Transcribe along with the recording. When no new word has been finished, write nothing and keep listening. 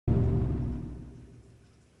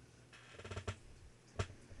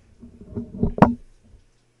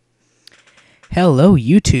Hello,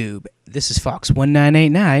 YouTube. This is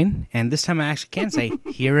Fawkes1989, and this time I actually can say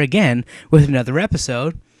here again with another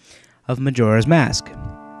episode of Majora's Mask.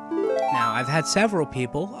 Now, I've had several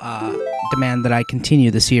people demand that I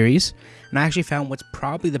continue the series, and I actually found what's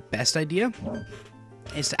probably the best idea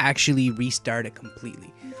is to actually restart it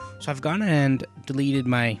completely. So I've gone and deleted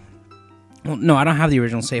my... Well, no, I don't have the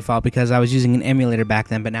original save file because I was using an emulator back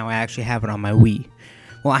then, but now I actually have it on my Wii.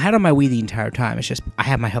 Well, I had it on my Wii the entire time. It's just I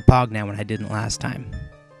have my Hapog now when I didn't last time.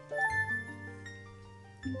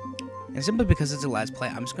 And simply because it's a Let's Play,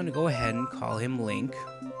 I'm just going to go ahead and call him Link.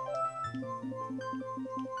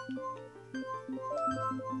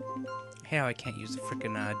 Hey, I can't use the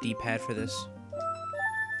frickin' D-pad for this.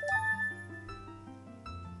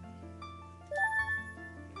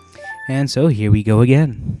 And so here we go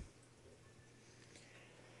again.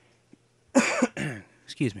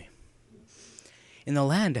 Excuse me. In the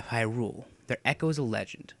land of Hyrule, there echoes a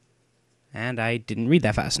legend. And I didn't read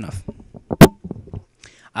that fast enough.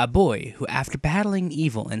 A boy who, after battling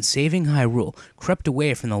evil and saving Hyrule, crept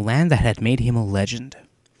away from the land that had made him a legend.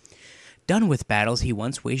 Done with battles he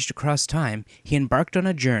once waged across time, he embarked on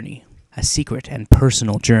a journey, a secret and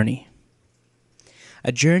personal journey.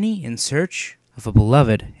 A journey in search of a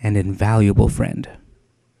beloved and invaluable friend.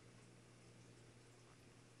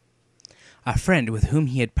 A friend with whom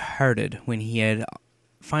he had parted when he had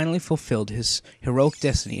finally fulfilled his heroic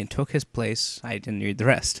destiny and took his place. I didn't read the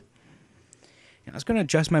rest. And I was going to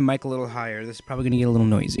adjust my mic a little higher. This is probably going to get a little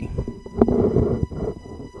noisy.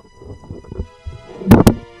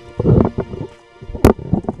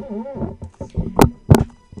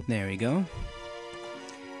 There we go.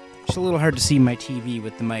 It's a little hard to see my TV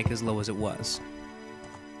with the mic as low as it was.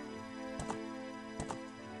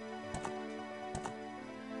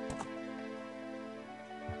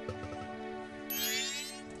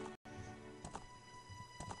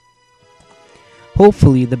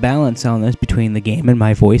 Hopefully the balance on this between the game and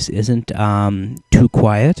my voice isn't too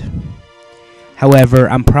quiet. However,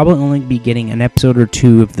 I'm probably only going to be getting an episode or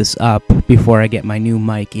two of this up before I get my new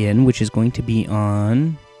mic in, which is going to be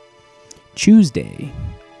on Tuesday.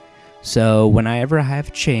 So whenever I have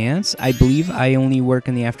a chance, I believe I only work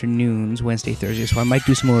in the afternoons, Wednesday, Thursday, so I might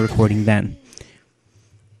do some more recording then.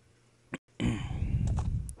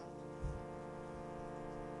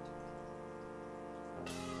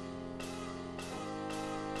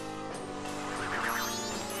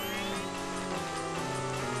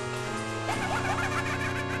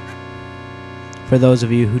 For those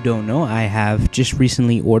of you who don't know, I have just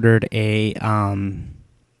recently ordered a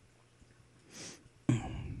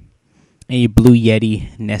Blue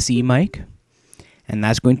Yeti Nessie mic, and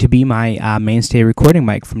that's going to be my mainstay recording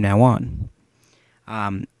mic from now on.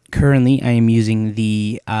 Currently, I am using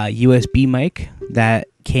the USB mic that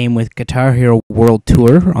came with Guitar Hero World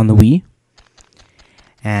Tour on the Wii,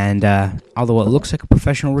 and although it looks like a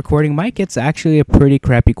professional recording mic, it's actually a pretty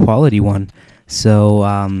crappy quality one. So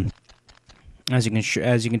as you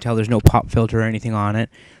can tell, there's no pop filter or anything on it,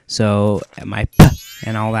 so my p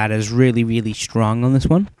and all that is really, really strong on this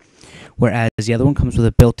one. Whereas the other one comes with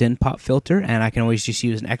a built-in pop filter, and I can always just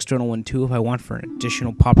use an external one too if I want for an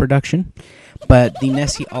additional pop reduction. But the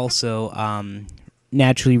Nessie also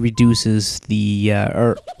naturally reduces the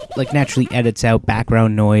naturally edits out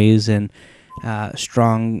background noise and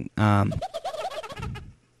strong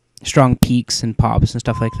peaks and pops and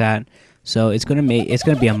stuff like that. So it's gonna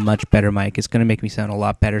be a much better mic. It's gonna make me sound a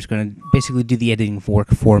lot better. It's gonna basically do the editing work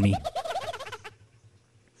for me.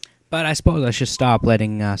 But I suppose I should stop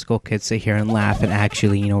letting Skull Kid sit here and laugh and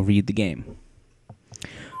actually, read the game.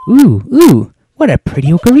 Ooh, what a pretty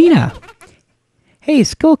ocarina! Hey,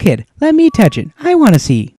 Skull Kid, let me touch it. I want to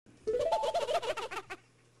see.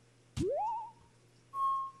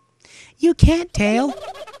 You can't, Tail.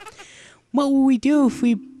 What would we do if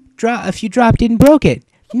you dropped it and broke it?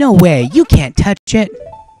 No way, you can't touch it.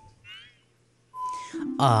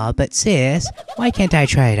 Aw, but sis, why can't I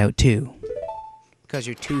try it out too? Because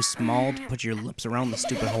you're too small to put your lips around the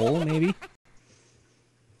stupid hole, maybe?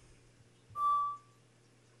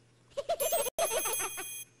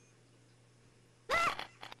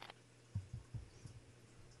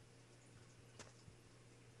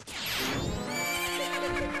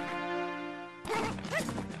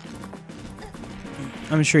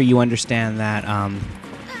 I'm sure you understand that,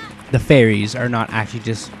 the fairies are not actually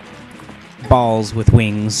just balls with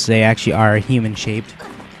wings. They actually are human-shaped.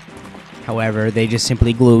 However, they just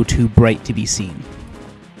simply glow too bright to be seen.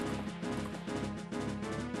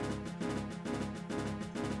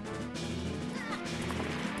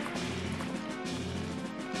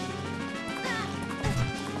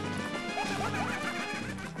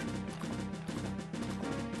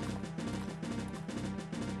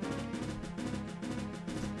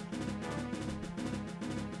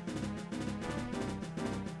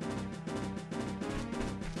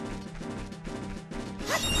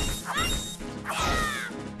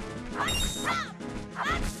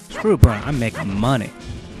 Screw it, bro. I'm making money.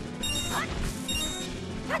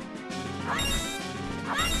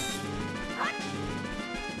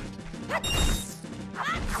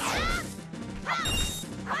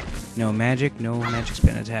 No magic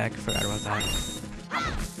spin attack. Forgot about that.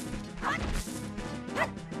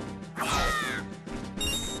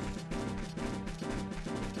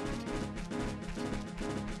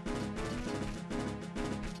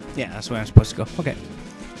 Yeah, that's where I'm supposed to go. Okay.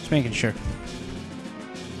 Just making sure.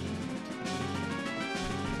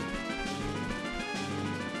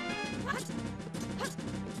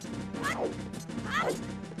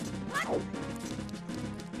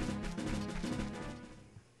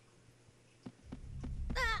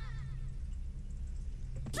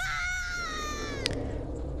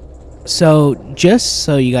 So, just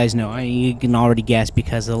so you guys know, you can already guess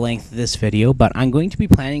because of the length of this video, but I'm going to be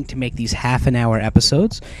planning to make these half-an-hour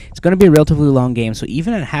episodes. It's going to be a relatively long game, so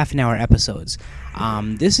even at half-an-hour episodes,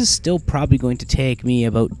 this is still probably going to take me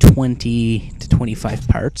about 20 to 25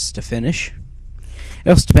 parts to finish. It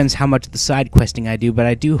also depends how much of the side questing I do, but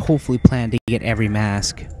I do hopefully plan to get every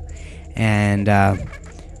mask. And,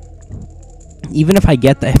 even if I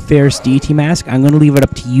get the Ferris deity mask, I'm going to leave it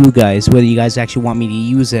up to you guys whether you guys actually want me to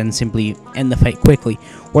use it and simply end the fight quickly,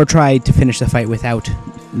 or try to finish the fight without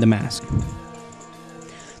the mask.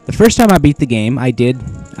 The first time I beat the game, I did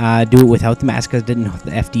do it without the mask because I didn't know if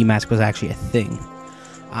the FD mask was actually a thing.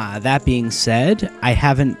 That being said, I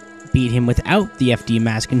haven't beat him without the FD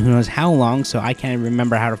mask in who knows how long, so I can't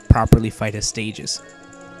remember how to properly fight his stages.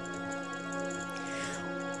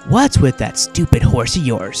 What's with that stupid horse of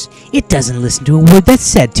yours? It doesn't listen to a word that's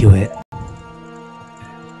said to it.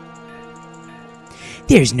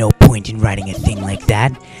 There's no point in riding a thing like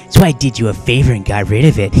that, so I did you a favor and got rid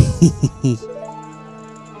of it.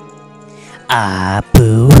 Ah,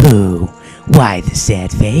 boo-hoo. Why the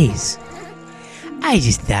sad face? I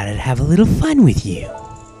just thought I'd have a little fun with you.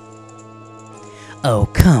 Oh,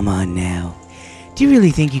 come on now. Do you really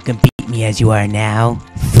think you can beat me as you are now,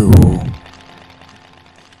 fool?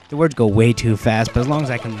 The words go way too fast, but as long as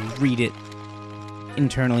I can read it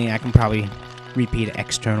internally, I can probably repeat it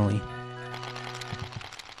externally.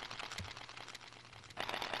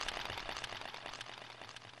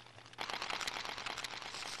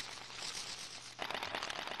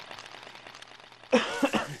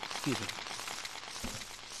 Excuse me.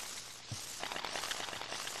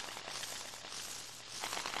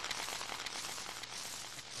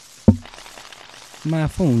 My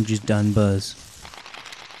phone just done buzz.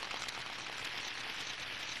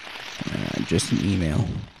 Just an email.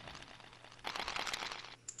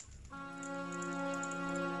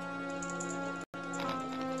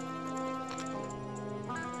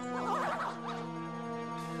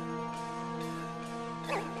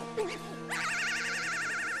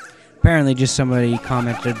 Apparently just somebody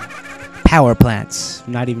commented power plants,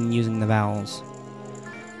 not even using the vowels,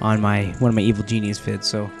 on one of my Evil Genius vids,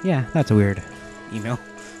 so yeah, that's a weird email.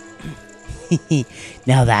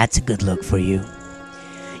 Now that's a good look for you.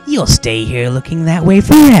 You'll stay here looking that way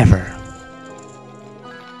forever.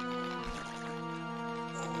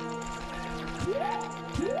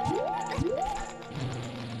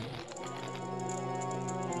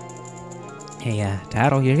 Hey,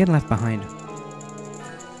 Tattle, you're getting left behind.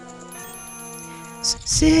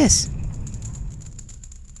 Sis!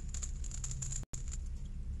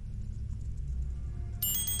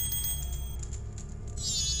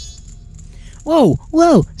 Whoa,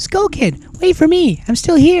 whoa, Skull Kid, wait for me, I'm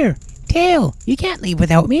still here. Tail, you can't leave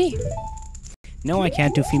without me. No, I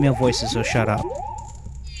can't do female voices, so shut up.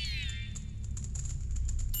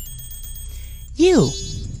 You.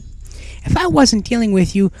 If I wasn't dealing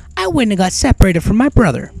with you, I wouldn't have got separated from my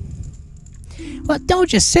brother. Well, don't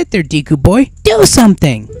just sit there, Deku boy, do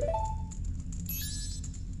something.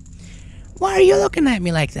 Why are you looking at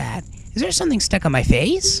me like that? Is there something stuck on my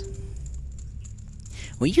face?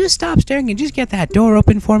 Will you stop staring and just get that door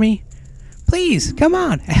open for me? Please, come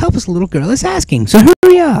on. A helpless little girl is asking, so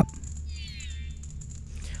hurry up.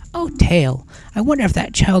 Oh, Tail. I wonder if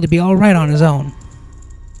that child would be all right on his own.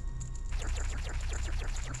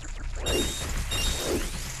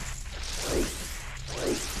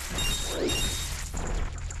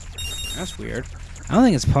 That's weird. I don't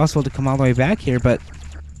think it's possible to come all the way back here, but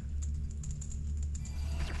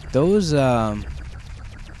those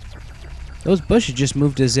bushes just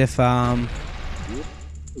moved as if,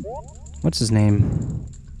 what's his name?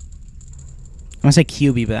 I want to say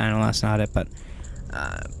QB, but I know that's not it, but,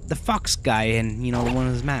 the Fawkes guy and, you know, the one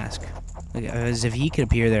with his mask. Like, as if he could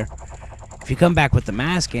appear there. If you come back with the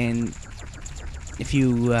mask and if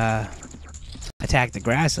you, attack the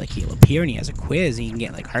grass, like he'll appear and he has a quiz and you can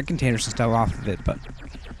get like heart containers and stuff off of it, but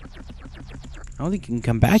I don't think you can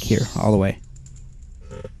come back here all the way.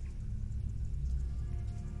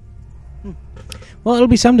 Well, it'll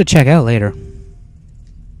be something to check out later.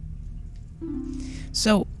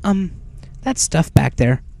 So, that stuff back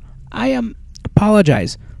there, I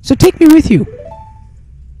apologize. So take me with you.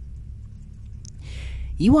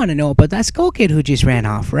 You want to know about that skull kid who just ran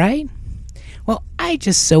off, right? Well, I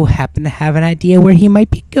just so happen to have an idea where he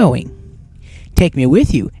might be going. Take me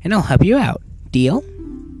with you, and I'll help you out. Deal?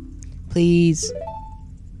 Please?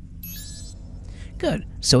 Good,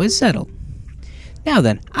 so it's settled. Now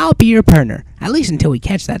then, I'll be your partner, at least until we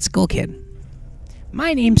catch that skull kid.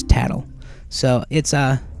 My name's Tattle, so it's,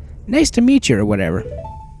 nice to meet you or whatever.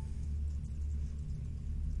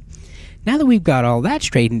 Now that we've got all that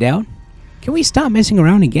straightened out, can we stop messing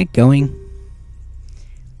around and get going?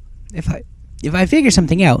 If I figure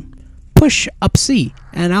something out, push up C,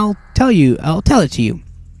 and I'll tell it to you.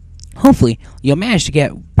 Hopefully, you'll manage to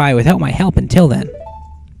get by without my help until then.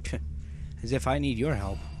 As if I need your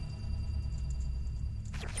help.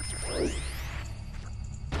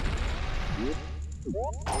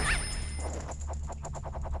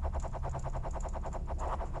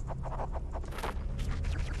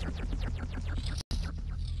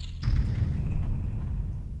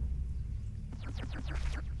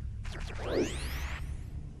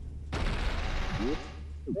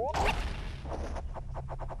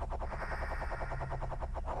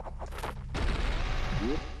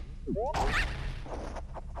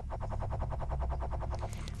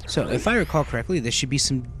 So, if I recall correctly, there should be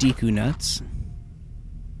some Deku nuts.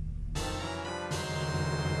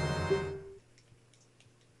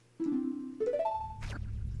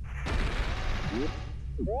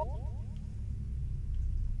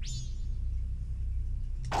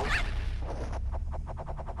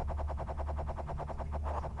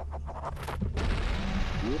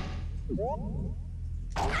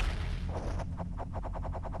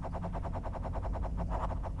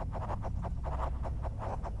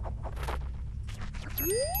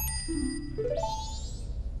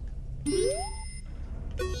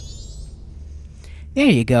 There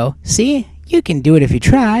you go. See? You can do it if you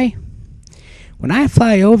try. When I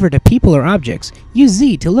fly over to people or objects, use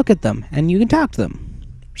Z to look at them, and you can talk to them.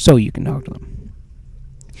 So you can talk to them.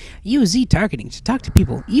 Use Z targeting to talk to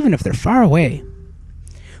people, even if they're far away.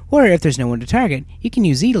 Or if there's no one to target, you can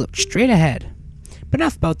use Z to look straight ahead. But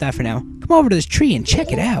enough about that for now. Come over to this tree and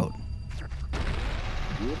check it out.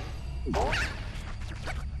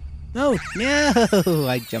 Oh, no!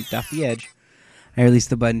 I jumped off the edge. I released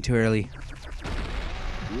the button too early.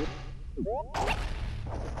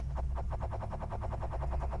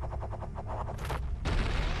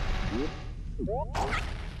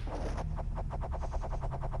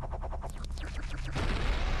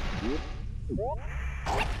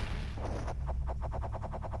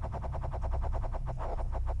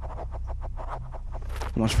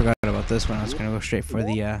 Almost forgot about this one. I was going to go straight for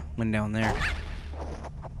the one down there.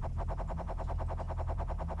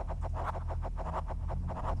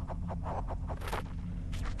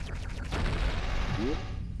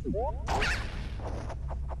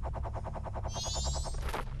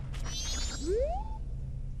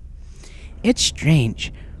 It's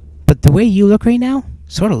strange, but the way you look right now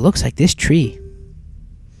sort of looks like this tree.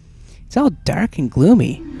 It's all dark and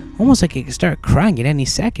gloomy, almost like it could start crying at any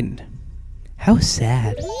second. How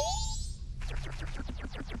sad.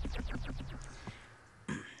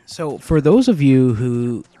 So, for those of you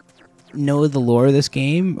who know the lore of this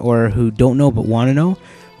game, or who don't know but want to know,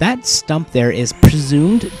 that stump there is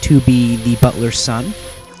presumed to be the butler's son,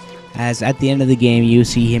 as at the end of the game you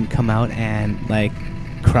see him come out and, like,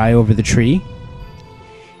 cry over the tree.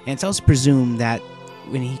 And it's also presumed that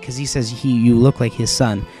when because he says you look like his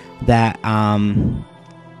son, that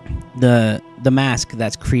the mask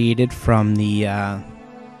that's created from the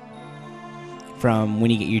from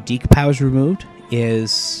when you get your Deke powers removed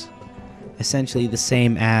is essentially the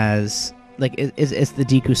same as, like, it's the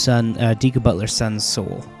Deku Butler's son's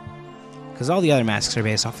soul, because all the other masks are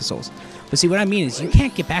based off of souls. But see, what I mean is you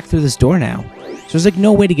can't get back through this door now, so there's like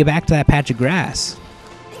no way to get back to that patch of grass.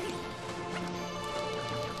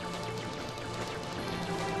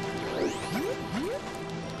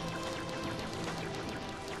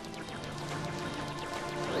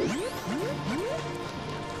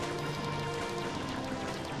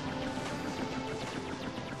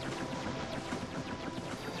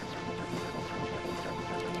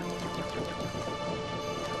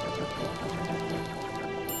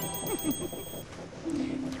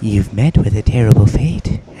 You've met with a terrible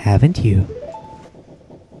fate, haven't you?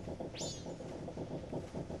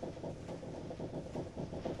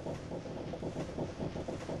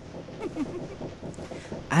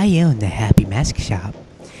 I own the Happy Mask Shop.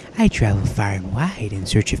 I travel far and wide in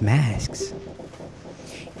search of masks.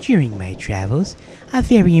 During my travels, a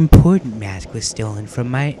very important mask was stolen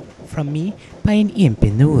from me by an imp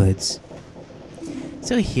in the woods.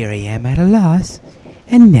 So here I am at a loss,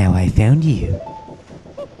 and now I found you.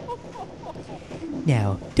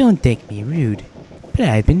 Now, don't think me rude, but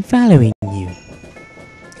I've been following you.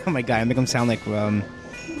 Oh my god, I make him sound like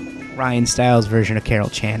Ryan Stiles' version of Carol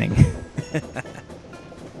Channing.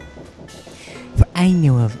 For I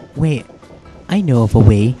know of a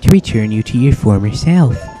way to return you to your former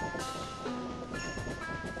self.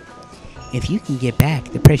 If you can get back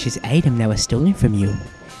the precious item that was stolen from you,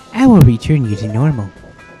 I will return you to normal.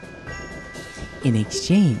 In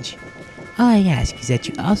exchange, all I ask is that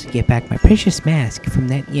you also get back my precious mask from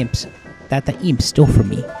the imp stole from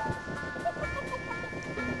me.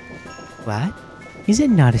 What? Is it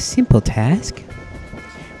not a simple task?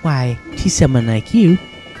 Why, to someone like you,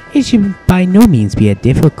 it should by no means be a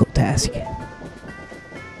difficult task.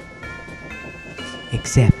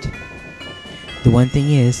 Except, the one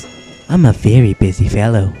thing is, I'm a very busy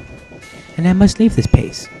fellow, and I must leave this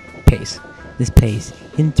place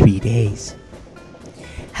in 3 days.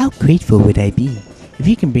 How grateful would I be if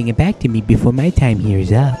you can bring it back to me before my time here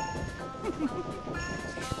is up?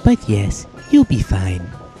 But yes, you'll be fine.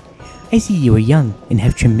 I see you are young and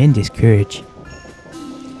have tremendous courage.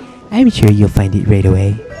 I'm sure you'll find it right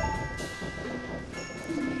away.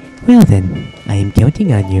 Well then, I am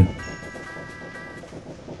counting on you.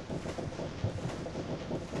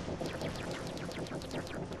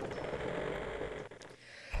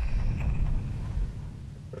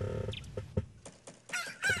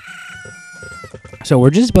 So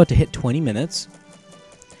we're just about to hit 20 minutes.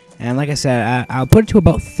 And like I said, I'll put it to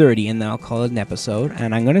about 30 and then I'll call it an episode.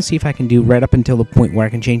 And I'm going to see if I can do right up until the point where I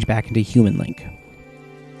can change back into Human Link.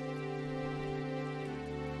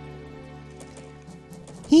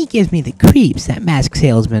 He gives me the creeps, that mask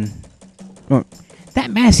salesman. Or,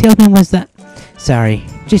 that mask salesman was the... Sorry,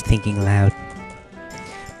 just thinking loud.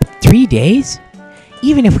 But 3 days?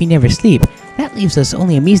 Even if we never sleep, that leaves us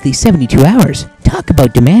only a measly 72 hours. Talk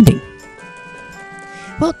about demanding.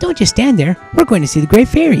 Well, don't just stand there. We're going to see the Great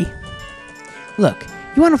Fairy. Look,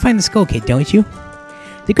 you want to find the Skull Kid, don't you?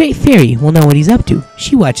 The Great Fairy will know what he's up to.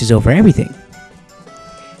 She watches over everything.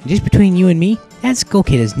 And just between you and me, that Skull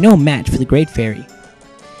Kid is no match for the Great Fairy.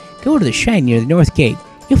 Go to the shrine near the North Gate.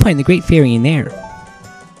 You'll find the Great Fairy in there.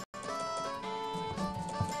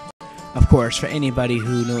 Of course, for anybody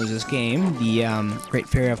who knows this game, the Great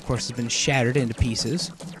Fairy, of course, has been shattered into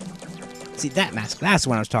pieces. See, that mask, that's the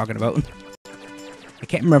one I was talking about. I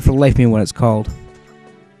can't remember for the life of me what it's called.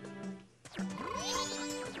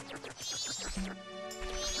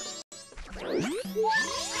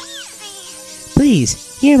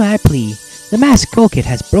 Please, hear my plea. The masked Skull Kid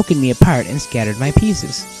has broken me apart and scattered my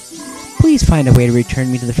pieces. Please find a way to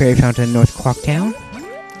return me to the fairy fountain in North Clock Town.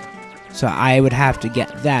 So I would have to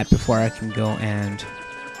get that before I can go and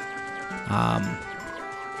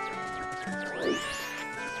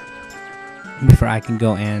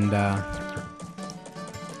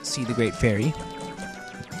see the Great Fairy.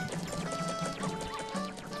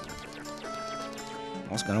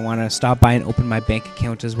 I'm also going to want to stop by and open my bank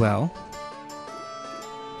account as well.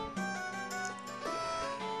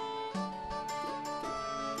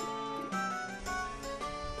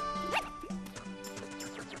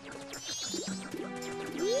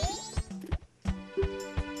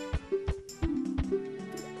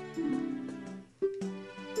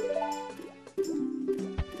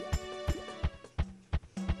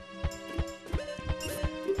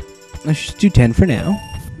 Let's just do 10 for now.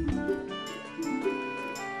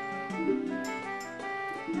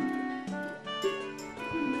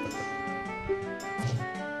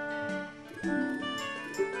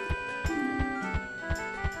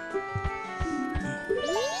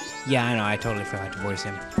 Yeah, I know, I totally forgot to voice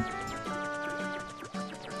him.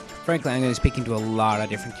 Frankly, I'm going to be speaking to a lot of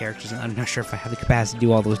different characters, and I'm not sure if I have the capacity to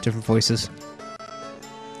do all those different voices.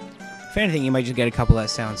 If anything, you might just get a couple that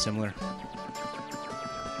sound similar.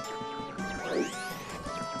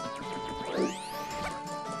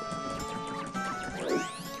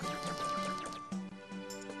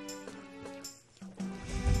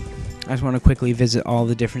 I just want to quickly visit all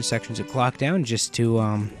the different sections of Clockdown just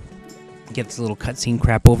to get this little cutscene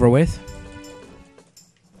crap over with.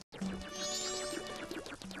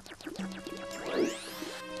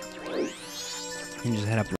 And just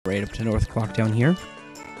head up right up to North Clockdown here.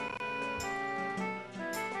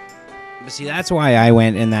 But see, that's why I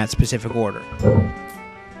went in that specific order.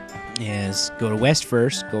 Is go to west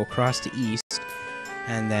first, go across to east,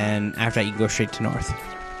 and then after that you can go straight to north.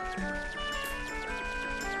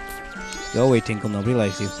 Go away, Tinkle. Nobody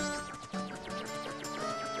likes you.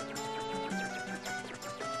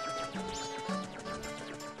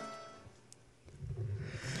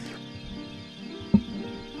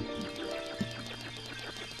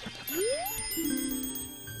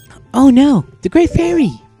 Oh no! The Great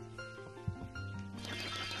Fairy!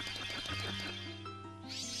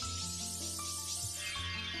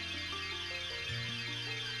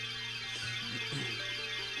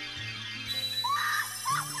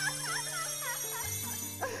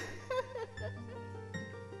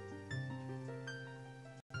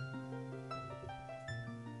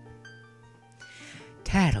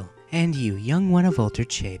 Tattle, and you, young one of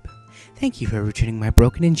altered shape. Thank you for returning my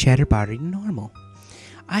broken and shattered body to normal.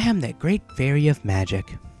 I am that great fairy of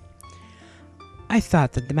magic. I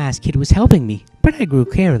thought that the masked kid was helping me, but I grew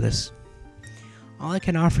careless. All I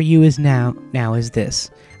can offer you is now is this.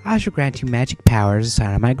 I shall grant you magic power as a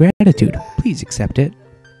sign of my gratitude. Please accept it.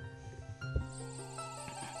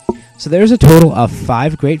 So there's a total of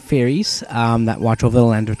 5 great fairies that watch over the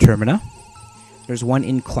land of Termina. There's one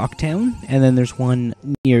in Clocktown, and then there's one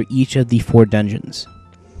near each of the 4 dungeons.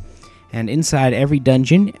 And inside every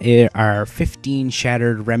dungeon there are 15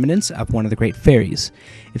 shattered remnants of one of the great fairies.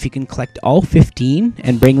 If you can collect all 15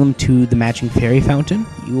 and bring them to the matching fairy fountain,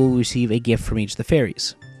 you will receive a gift from each of the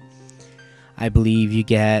fairies. I believe you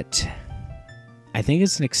get, I think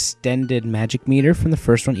it's an extended magic meter from the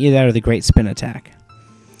first one, either that or the great spin attack.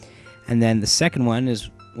 And then the second one is,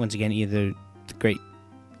 once again, either the great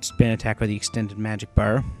spin attack or the extended magic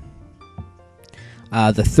bar.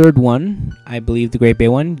 The third one, I believe the Great Bay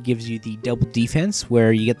one, gives you the double defense,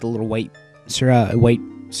 where you get the little white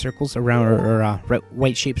circles around, or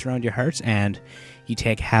white shapes around your hearts, and you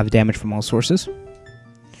take half damage from all sources,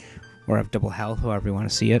 or have double health, however you want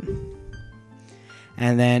to see it.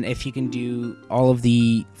 And then if you can do all of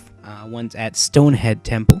the ones at Stonehead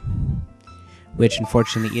Temple, which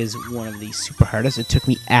unfortunately is one of the super hardest. It took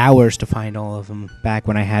me hours to find all of them back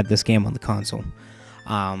when I had this game on the console.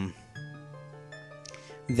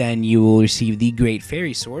 Then you will receive the Great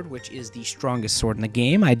Fairy Sword, which is the strongest sword in the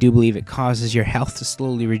game. I do believe it causes your health to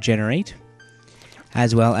slowly regenerate,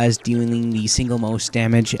 as well as dealing the single most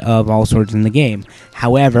damage of all swords in the game.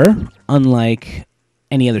 However, unlike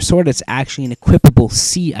any other sword, it's actually an equipable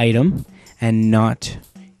C item and not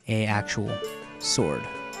an actual sword.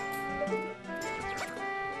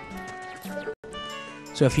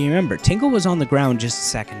 So if you remember, Tingle was on the ground just a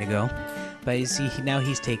second ago, but you see now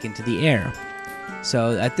he's taken to the air.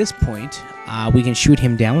 So at this point, we can shoot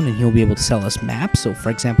him down and he'll be able to sell us maps. So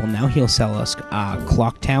for example, now he'll sell us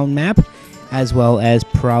Clocktown map, as well as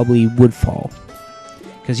probably Woodfall.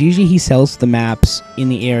 Because usually he sells the maps in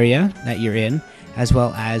the area that you're in, as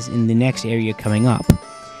well as in the next area coming up.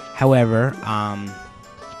 However,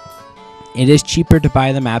 it is cheaper to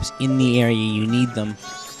buy the maps in the area you need them,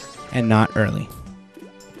 and not early.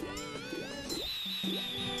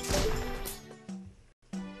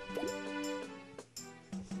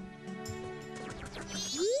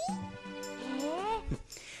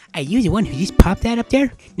 Are you the one who just popped that up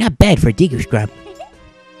there? Not bad for a digger scrub.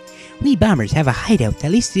 We bombers have a hideout,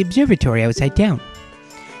 at least the observatory outside town.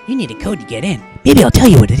 You need a code to get in. Maybe I'll tell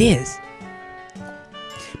you what it is.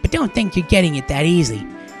 But don't think you're getting it that easily.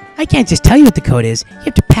 I can't just tell you what the code is. You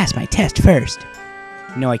have to pass my test first.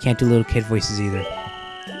 No, I can't do little kid voices either.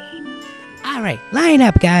 Alright, line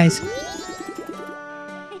up, guys.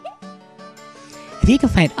 If you can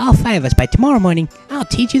find all 5 of us by tomorrow morning, I'll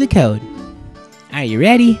teach you the code. Are you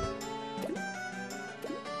ready?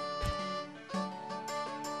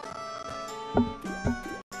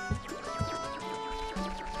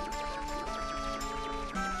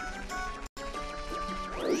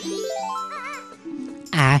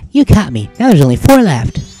 You caught me. Now there's only 4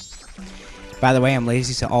 left. By the way, I'm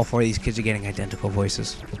lazy, so all 4 of these kids are getting identical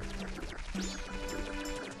voices.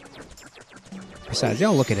 Besides, they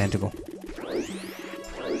all look identical.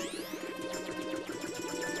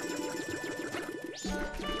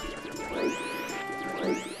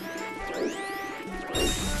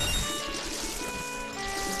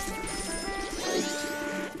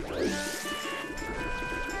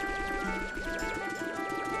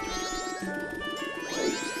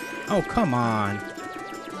 Oh, come on.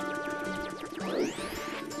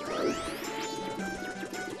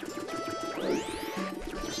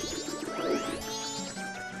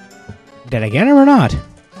 Did I get him or not?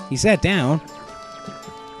 He sat down.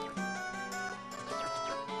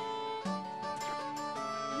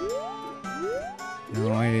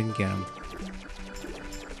 No, I didn't get him.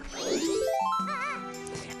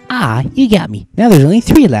 Ah, you got me. Now there's only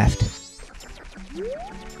 3 left.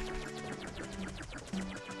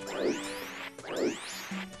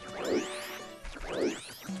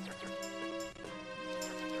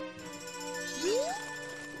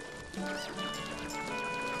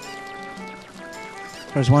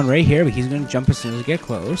 There's one right here, but he's going to jump as soon as I get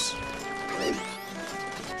close.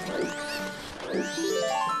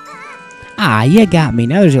 Ah, you got me.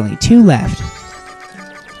 Now there's only 2 left.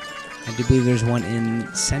 I do believe there's one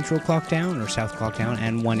in Central Clocktown or South Clocktown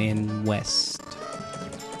and one in West.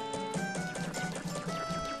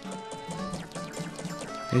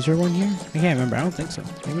 Is there one here? I can't remember. I don't think so.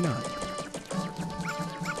 Maybe not.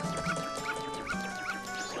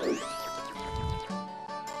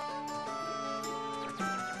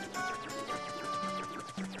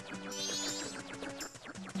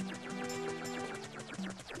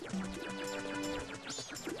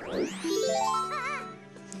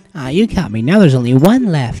 Ah, you caught me. Now there's only 1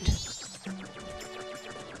 left.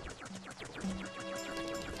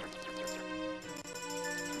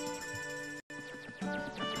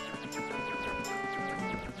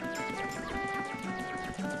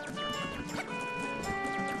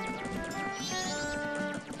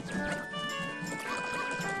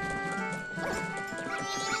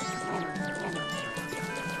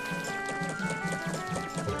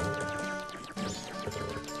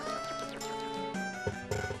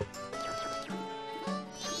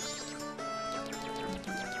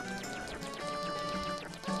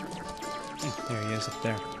 There he is up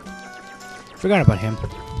there. Forgot about him.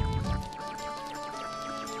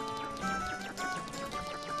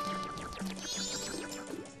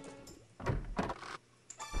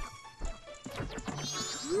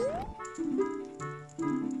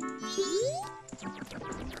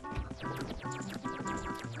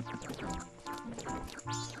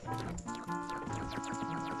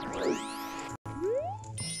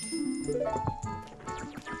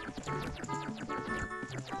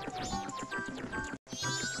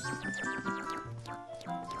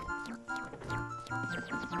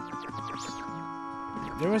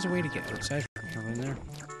 There was a way to get outside from here, wasn't there?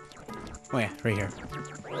 Oh yeah, right here.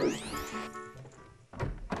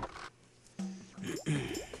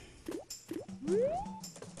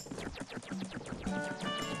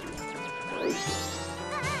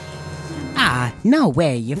 Ah, no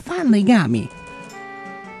way, you finally got me.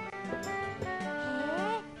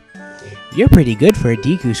 You're pretty good for a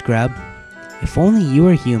Deku scrub. If only you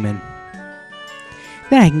were human.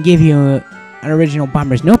 Then I can give you an original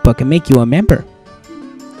Bomber's Notebook and make you a member.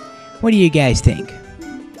 What do you guys think?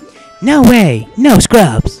 No way! No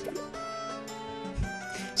scrubs!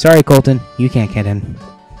 Sorry, Colton. You can't get in.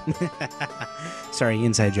 Sorry,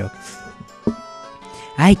 inside joke.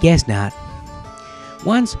 I guess not.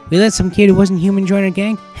 Once, we let some kid who wasn't human join our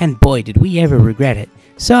gang, and boy, did we ever regret it.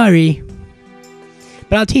 Sorry.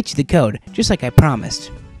 But I'll teach you the code, just like I promised.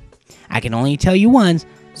 I can only tell you once,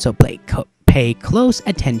 so pay close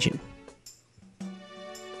attention.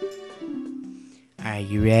 Are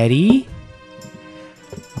you ready?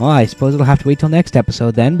 Well, I suppose it'll have to wait till next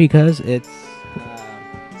episode then, because it's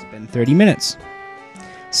been 30 minutes.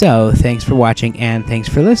 So, thanks for watching and thanks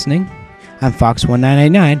for listening. I'm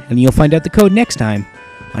Fawkes1999, and you'll find out the code next time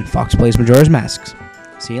on Fawkes Plays Majora's Masks.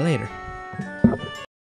 See you later.